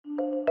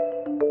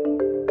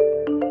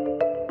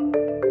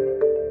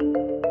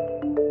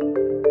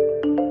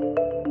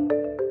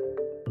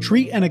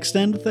Treat and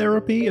extend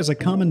therapy is a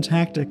common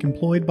tactic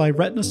employed by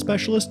retina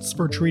specialists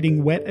for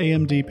treating wet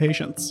AMD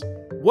patients.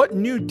 What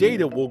new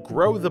data will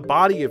grow the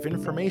body of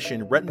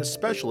information retina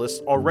specialists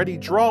already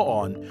draw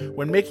on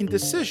when making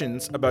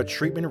decisions about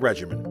treatment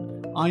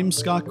regimen? I'm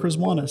Scott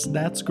Kriswanis,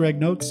 that's Greg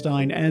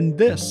Notstein, and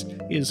this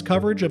is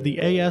coverage of the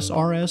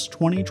ASRS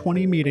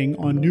 2020 meeting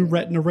on New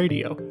Retina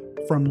Radio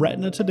from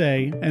Retina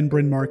Today and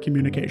Bryn Mawr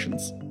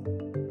Communications.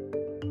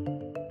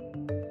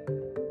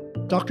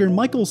 Dr.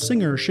 Michael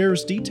Singer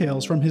shares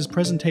details from his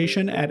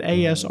presentation at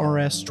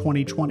ASRS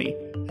 2020.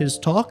 His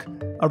talk?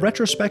 A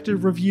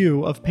retrospective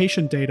review of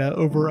patient data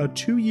over a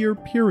 2-year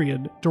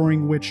period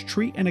during which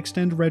treat and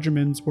extend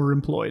regimens were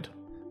employed.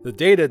 The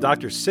data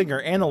Dr.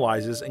 Singer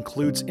analyzes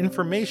includes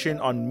information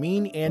on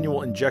mean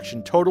annual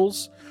injection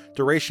totals,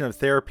 duration of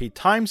therapy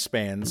time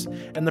spans,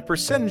 and the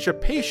percentage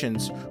of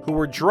patients who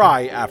were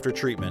dry after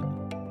treatment.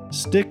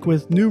 Stick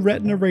with New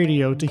Retina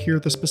Radio to hear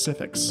the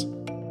specifics.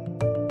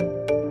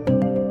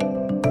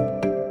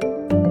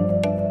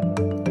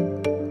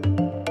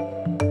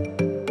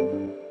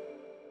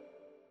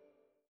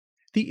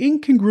 The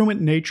incongruent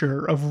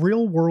nature of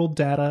real-world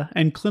data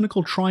and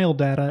clinical trial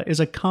data is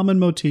a common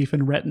motif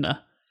in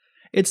retina.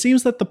 It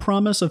seems that the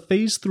promise of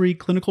Phase 3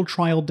 clinical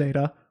trial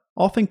data,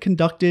 often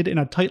conducted in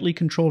a tightly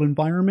controlled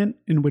environment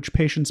in which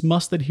patients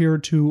must adhere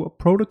to a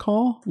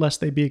protocol lest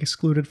they be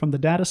excluded from the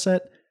dataset,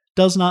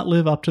 does not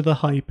live up to the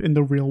hype in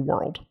the real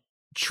world.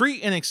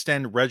 Treat and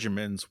extend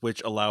regimens,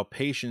 which allow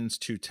patients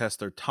to test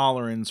their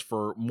tolerance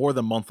for more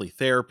than monthly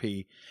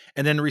therapy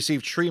and then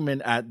receive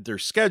treatment at their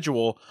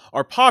schedule,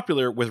 are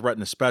popular with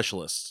retina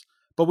specialists.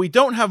 But we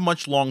don't have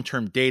much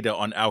long-term data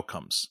on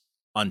outcomes.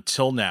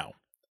 Until now.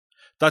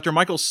 Dr.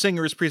 Michael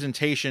Singer's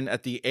presentation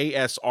at the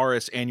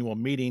ASRS annual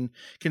meeting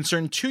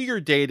concerned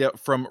 2-year data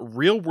from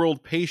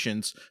real-world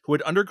patients who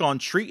had undergone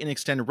treat and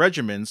extend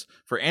regimens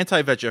for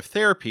anti-VEGF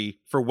therapy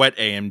for wet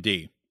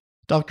AMD.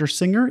 Dr.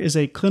 Singer is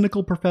a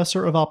clinical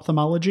professor of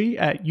ophthalmology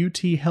at UT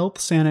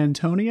Health San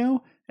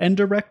Antonio and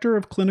director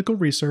of clinical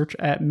research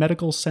at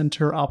Medical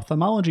Center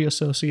Ophthalmology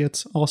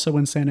Associates, also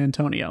in San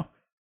Antonio.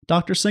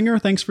 Dr. Singer,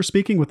 thanks for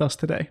speaking with us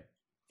today.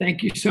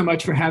 Thank you so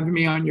much for having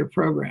me on your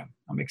program.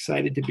 I'm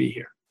excited to be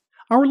here.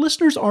 Our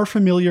listeners are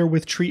familiar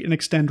with treat and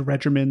extend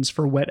regimens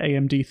for wet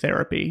AMD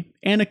therapy.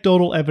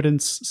 Anecdotal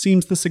evidence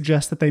seems to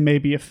suggest that they may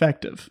be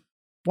effective.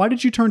 Why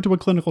did you turn to a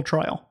clinical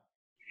trial?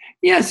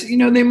 Yes,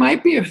 they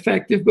might be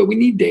effective, but we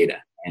need data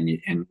and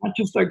not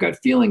just our gut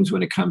feelings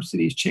when it comes to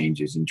these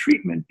changes in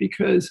treatment,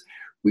 because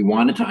we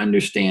wanted to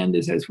understand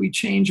is as we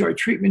change our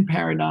treatment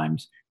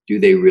paradigms, do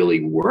they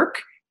really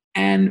work?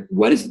 And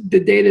what is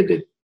the data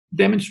that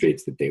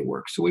demonstrates that they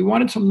work? So we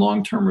wanted some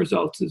long-term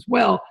results as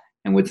well.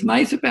 And what's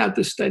nice about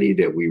the study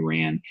that we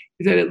ran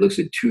is that it looks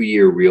at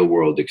 2-year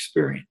real-world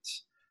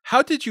experience.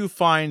 How did you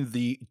find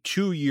the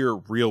 2-year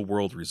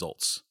real-world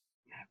results?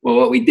 Well,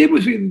 what we did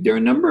was there are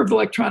a number of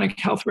electronic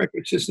health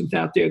record systems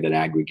out there that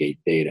aggregate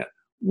data.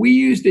 We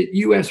used at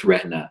US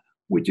Retina,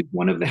 which is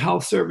one of the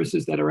health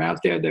services that are out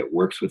there that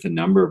works with a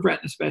number of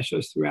retina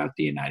specialists throughout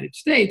the United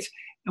States.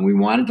 And we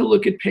wanted to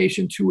look at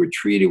patients who were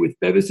treated with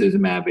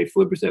bevacizumab,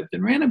 aflibercept,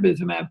 and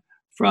ranibizumab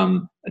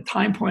from a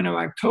time point of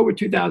October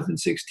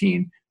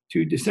 2016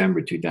 to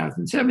December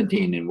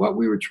 2017. And what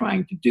we were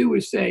trying to do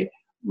is say,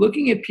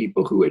 looking at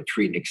people who had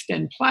treat and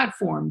extend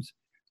platforms,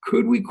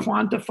 could we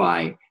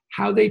quantify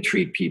how they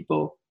treat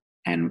people,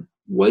 and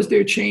was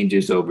there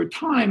changes over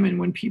time? And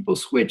when people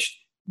switched,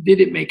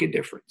 did it make a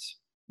difference?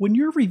 When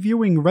you're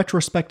reviewing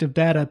retrospective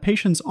data,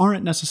 patients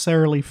aren't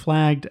necessarily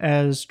flagged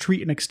as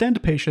treat and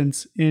extend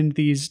patients in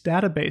these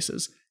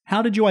databases.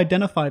 How did you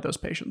identify those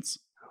patients?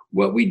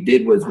 What we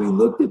did was we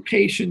looked at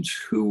patients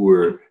who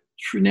were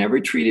never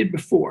treated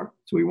before.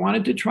 So we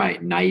wanted to try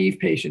naive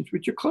patients,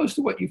 which are close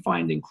to what you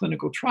find in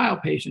clinical trial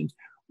patients.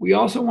 We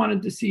also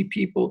wanted to see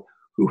people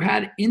who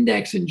had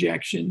index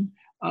injection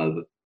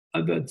of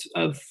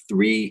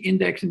 3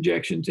 index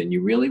injections, and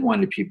you really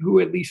wanted people who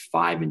had at least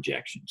 5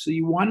 injections. So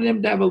you wanted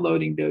them to have a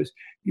loading dose.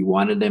 You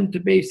wanted them to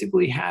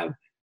basically have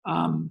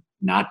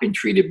not been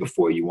treated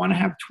before. You want to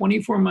have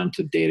 24 months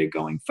of data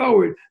going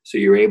forward, so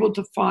you're able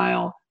to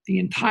file the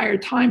entire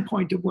time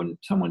point of when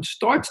someone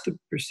starts the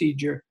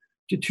procedure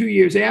to 2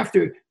 years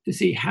after to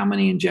see how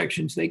many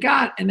injections they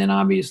got. And then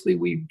obviously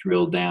we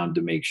drilled down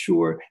to make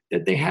sure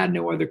that they had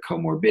no other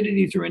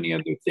comorbidities or any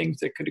other things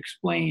that could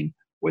explain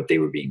what they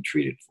were being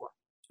treated for.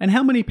 And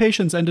how many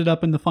patients ended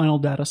up in the final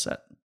data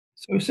set?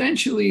 So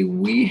essentially,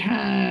 we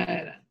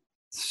had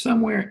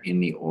somewhere in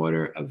the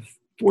order of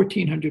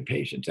 1,400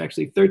 patients,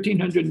 actually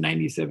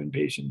 1,397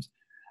 patients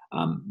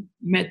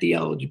met the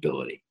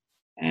eligibility.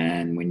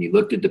 And when you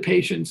looked at the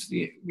patients,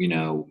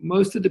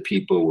 most of the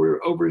people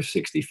were over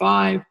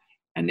 65,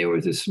 and there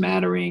was a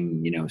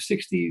smattering,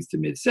 60s to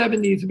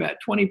mid-70s, about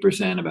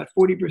 20%, about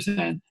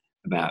 40%,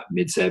 about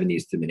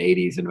mid-70s to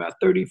mid-80s, and about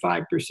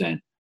 35%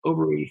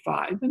 over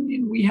 85.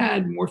 And we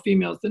had more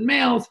females than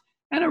males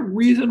and a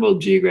reasonable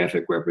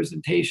geographic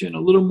representation, a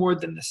little more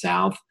than the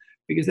South,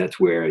 because that's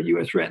where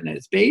US Retina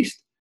is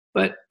based.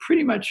 but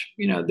pretty much,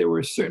 there were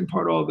a certain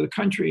part all over the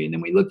country. And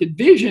then we looked at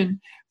vision.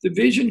 The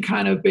vision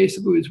kind of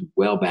basically was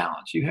well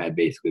balanced. You had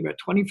basically about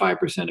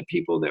 25% of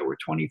people that were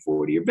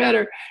 20/40 or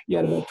better. You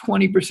had about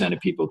 20% of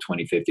people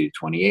 20/50 to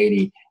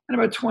 20/80, and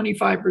about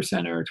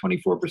 25% or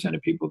 24%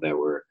 of people that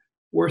were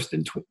worse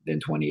than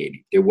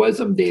 20/80. There was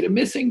some data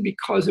missing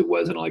because it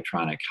was an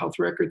electronic health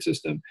record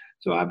system.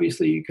 So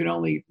obviously you could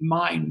only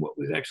mine what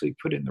was actually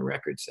put in the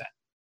record set.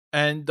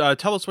 And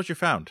tell us what you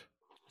found.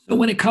 So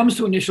when it comes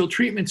to initial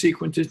treatment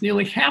sequences,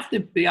 nearly half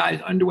the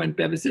eyes underwent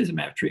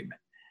bevacizumab treatment.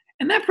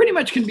 And that pretty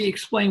much can be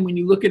explained when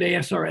you look at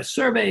ASRS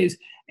surveys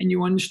and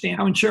you understand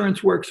how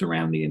insurance works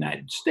around the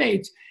United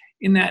States,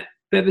 in that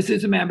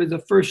bevacizumab is a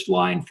first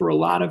line for a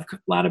lot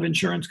of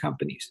insurance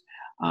companies.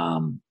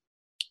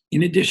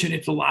 In addition,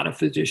 it's a lot of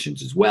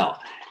physicians as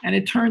well. And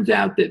it turns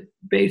out that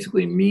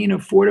basically mean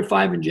of 4 to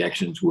 5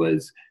 injections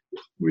was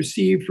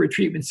received for a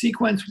treatment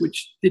sequence,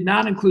 which did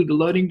not include the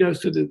loading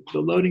dose. So the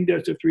loading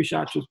dose of 3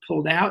 shots was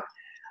pulled out.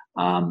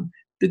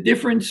 The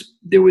difference,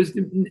 there was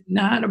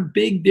not a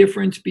big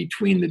difference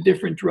between the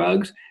different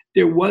drugs.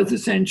 There was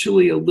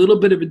essentially a little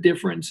bit of a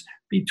difference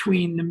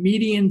between the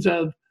medians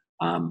of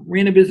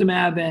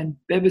ranibizumab and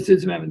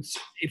bevacizumab and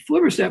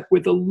aflibercept,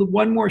 with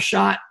one more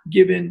shot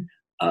given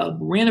of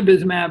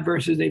ranibizumab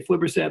versus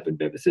aflibercept and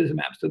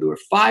bevacizumab. So there were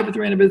 5 with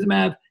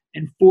ranibizumab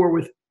and 4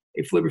 with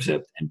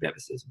aflibercept and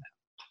bevacizumab.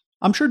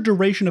 I'm sure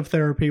duration of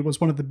therapy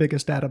was one of the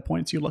biggest data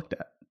points you looked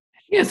at.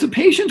 Yeah, so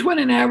patients went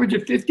an average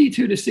of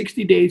 52 to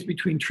 60 days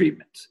between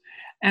treatments.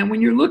 And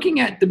when you're looking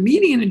at the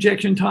median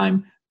injection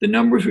time, the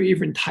numbers were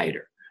even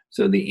tighter.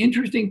 So the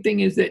interesting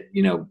thing is that,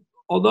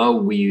 although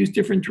we use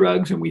different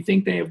drugs and we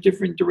think they have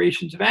different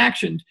durations of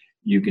action,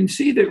 you can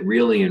see that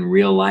really in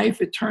real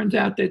life, it turns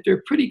out that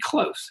they're pretty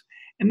close.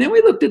 And then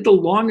we looked at the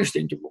longest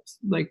intervals,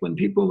 and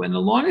the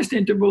longest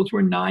intervals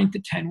were 9 to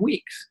 10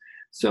 weeks.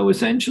 So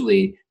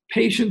essentially,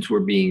 patients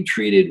were being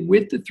treated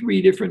with the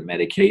 3 different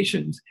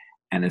medications.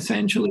 And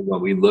essentially what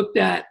we looked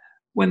at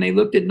when they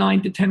looked at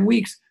 9 to 10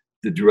 weeks,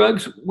 the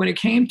drugs, when it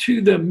came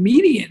to the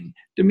median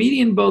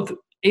both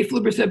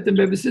aflibercept and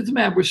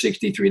bevacizumab were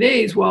 63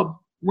 days,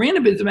 while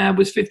ranibizumab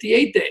was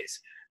 58 days.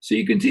 So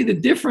you can see the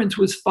difference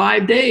was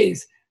 5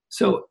 days.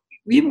 So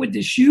even with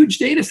this huge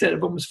data set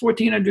of almost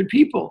 1,400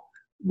 people,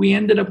 we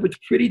ended up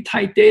with pretty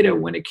tight data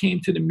when it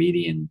came to the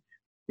median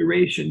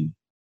duration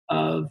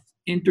of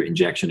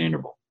injection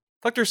interval.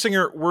 Dr.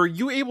 Singer, were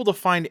you able to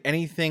find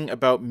anything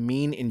about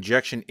mean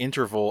injection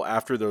interval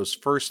after those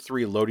first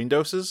 3 loading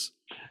doses?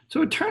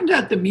 So it turns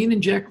out the mean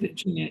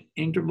injection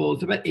interval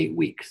is about 8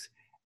 weeks.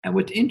 And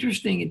what's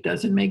interesting, it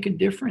doesn't make a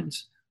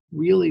difference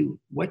really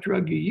what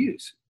drug you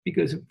use,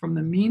 because from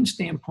the mean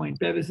standpoint,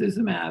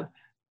 bevacizumab,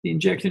 the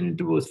injection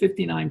interval was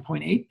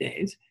 59.8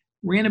 days.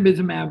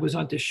 Ranibizumab was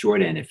on the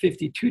short end at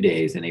 52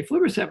 days, and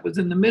aflibercept was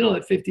in the middle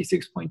at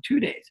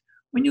 56.2 days.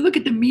 When you look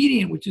at the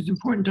median, which is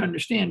important to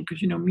understand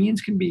because, means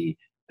can be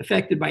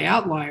affected by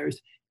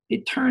outliers,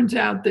 it turns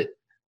out that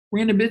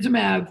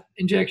ranibizumab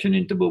injection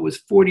interval was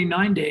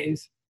 49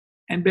 days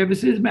and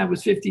bevacizumab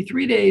was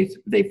 53 days,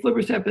 with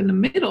aflibercept in the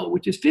middle,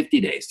 which is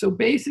 50 days. So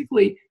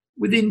basically,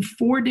 within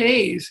 4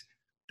 days,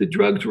 the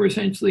drugs were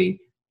essentially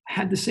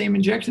had the same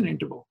injection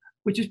interval,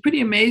 which is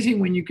pretty amazing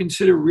when you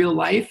consider real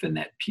life and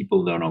that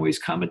people don't always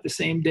come at the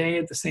same day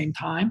at the same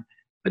time.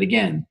 But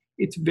again,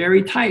 it's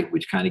very tight,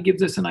 which kind of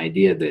gives us an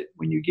idea that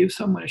when you give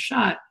someone a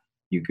shot,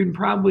 you can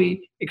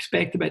probably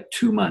expect about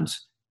 2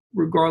 months,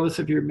 regardless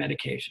of your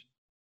medication.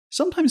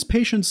 Sometimes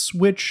patients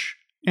switch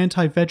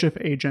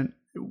anti-VEGF agent.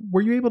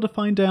 Were you able to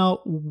find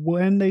out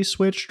when they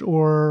switched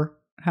or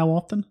how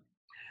often?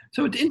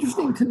 So it's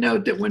interesting to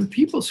note that when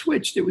people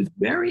switched, it was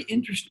very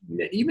interesting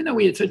that even though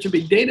we had such a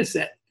big data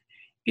set,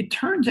 it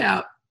turns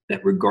out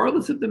that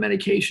regardless of the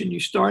medication you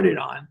started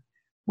on,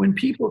 when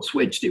people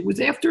switched, it was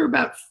after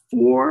about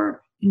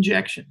 4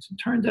 injections. It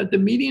turns out the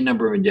median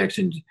number of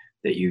injections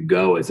that you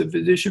go as a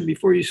physician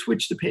before you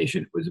switch the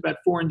patient was about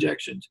 4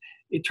 injections.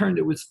 It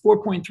was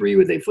 4.3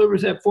 with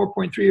aflibercept,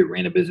 4.3 with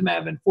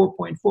ranibizumab, and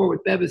 4.4 with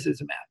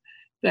bevacizumab.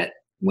 That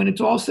when it's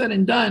all said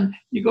and done,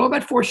 you go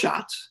about 4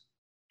 shots.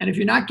 And if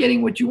you're not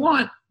getting what you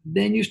want,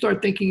 then you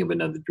start thinking of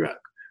another drug,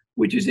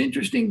 which is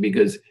interesting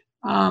because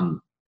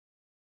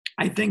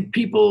I think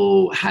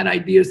people had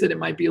ideas that it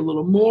might be a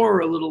little more or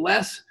a little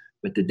less,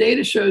 but the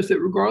data shows that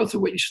regardless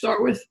of what you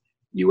start with,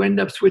 you end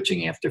up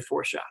switching after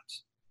 4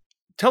 shots.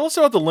 Tell us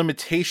about the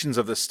limitations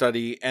of the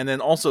study and then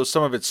also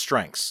some of its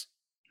strengths.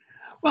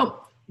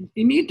 Well,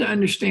 you need to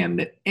understand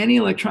that any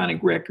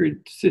electronic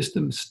record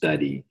system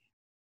study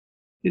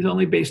is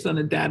only based on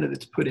the data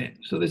that's put in.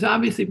 So there's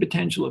obviously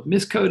potential of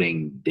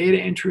miscoding, data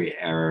entry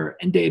error,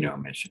 and data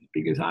omission,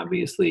 because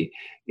obviously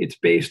it's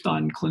based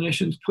on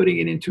clinicians putting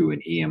it into an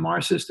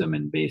EMR system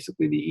and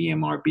basically the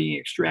EMR being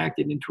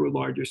extracted into a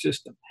larger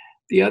system.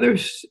 The other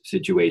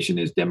situation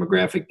is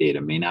demographic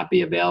data may not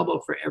be available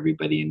for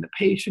everybody in the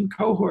patient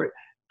cohort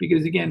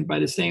because, again, by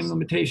the same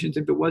limitations,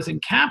 if it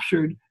wasn't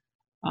captured,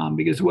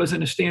 because it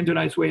wasn't a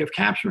standardized way of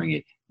capturing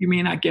it, you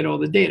may not get all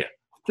the data.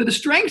 So the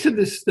strengths of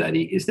this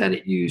study is that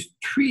it used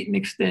treat and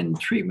extend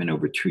treatment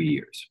over 2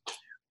 years,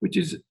 which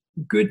is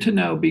good to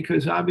know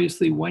because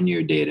obviously 1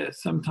 year data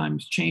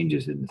sometimes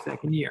changes in the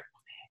second year.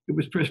 It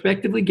was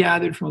prospectively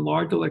gathered from a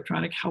large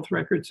electronic health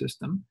record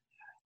system.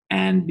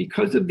 And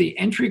because of the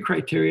entry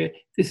criteria,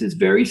 this is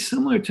very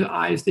similar to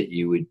eyes that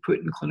you would put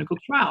in clinical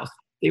trials.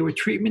 They were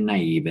treatment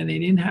naive and they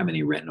didn't have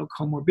any retinal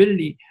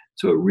comorbidity.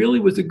 So it really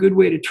was a good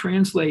way to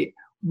translate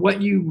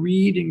what you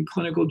read in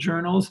clinical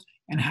journals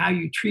and how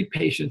you treat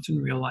patients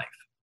in real life.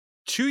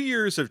 2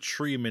 years of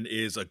treatment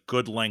is a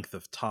good length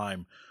of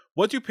time.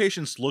 What do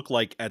patients look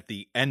like at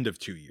the end of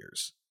 2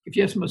 years? If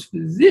you ask most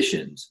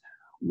physicians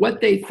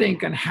what they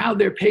think and how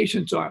their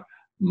patients are,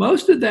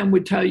 most of them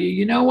would tell you,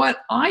 you know what,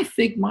 I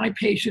think my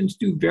patients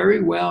do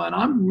very well and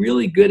I'm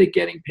really good at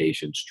getting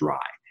patients dry.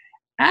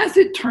 As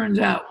it turns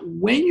out,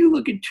 when you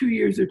look at 2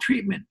 years of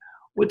treatment,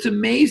 what's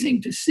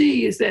amazing to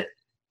see is that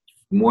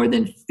more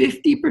than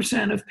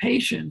 50% of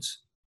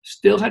patients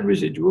still had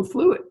residual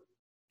fluid.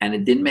 And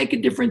it didn't make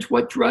a difference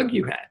what drug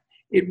you had.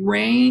 It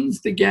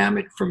ranged the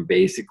gamut from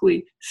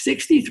basically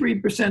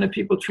 63% of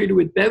people treated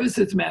with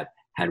bevacizumab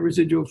had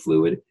residual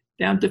fluid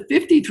down to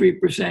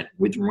 53%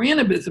 with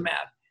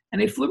ranibizumab.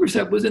 And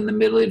aflibercept was in the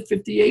middle at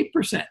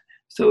 58%.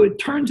 So it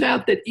turns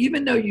out that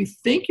even though you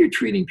think you're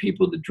treating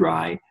people to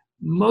dry,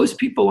 most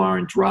people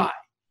aren't dry.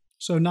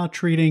 So not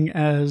treating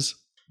as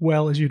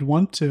well as you'd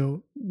want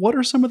to. What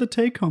are some of the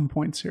take-home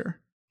points here?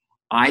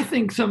 I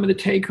think some of the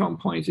take-home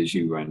points as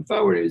you run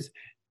forward is,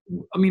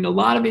 a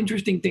lot of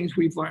interesting things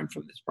we've learned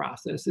from this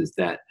process is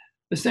that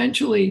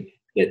essentially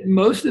that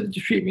most of the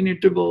treatment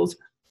intervals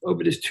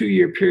over this 2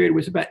 year period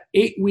was about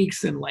 8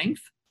 weeks in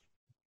length.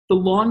 The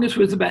longest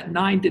was about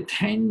 9 to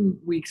 10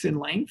 weeks in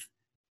length.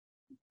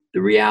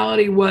 The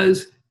reality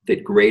was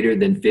that greater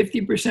than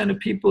 50% of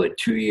people at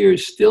 2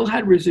 years still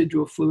had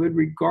residual fluid,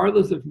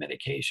 regardless of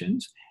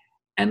medications,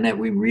 and that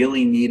we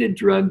really need a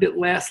drug that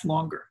lasts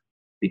longer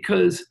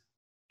because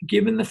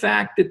given the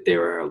fact that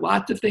there are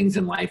lots of things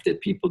in life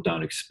that people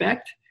don't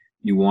expect,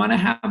 you want to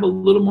have a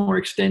little more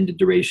extended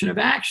duration of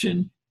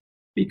action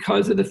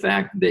because of the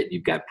fact that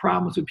you've got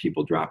problems with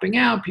people dropping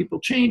out, people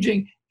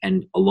changing,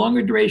 and a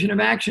longer duration of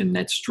action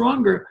that's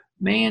stronger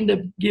may end up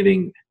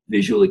giving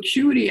visual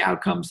acuity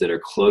outcomes that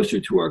are closer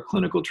to our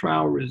clinical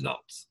trial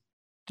results.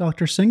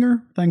 Dr.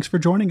 Singer, thanks for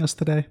joining us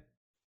today.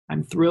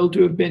 I'm thrilled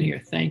to have been here.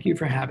 Thank you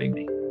for having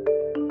me.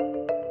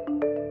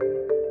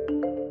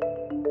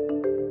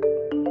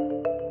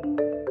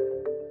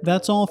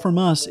 That's all from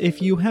us.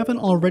 If you haven't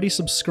already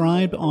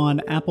subscribed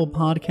on Apple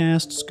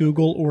Podcasts,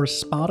 Google, or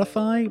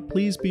Spotify,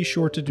 please be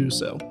sure to do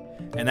so.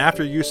 And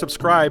after you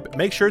subscribe,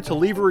 make sure to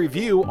leave a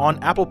review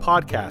on Apple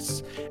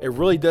Podcasts. It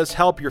really does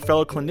help your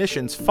fellow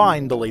clinicians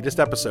find the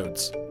latest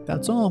episodes.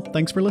 That's all.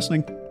 Thanks for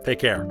listening. Take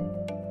care.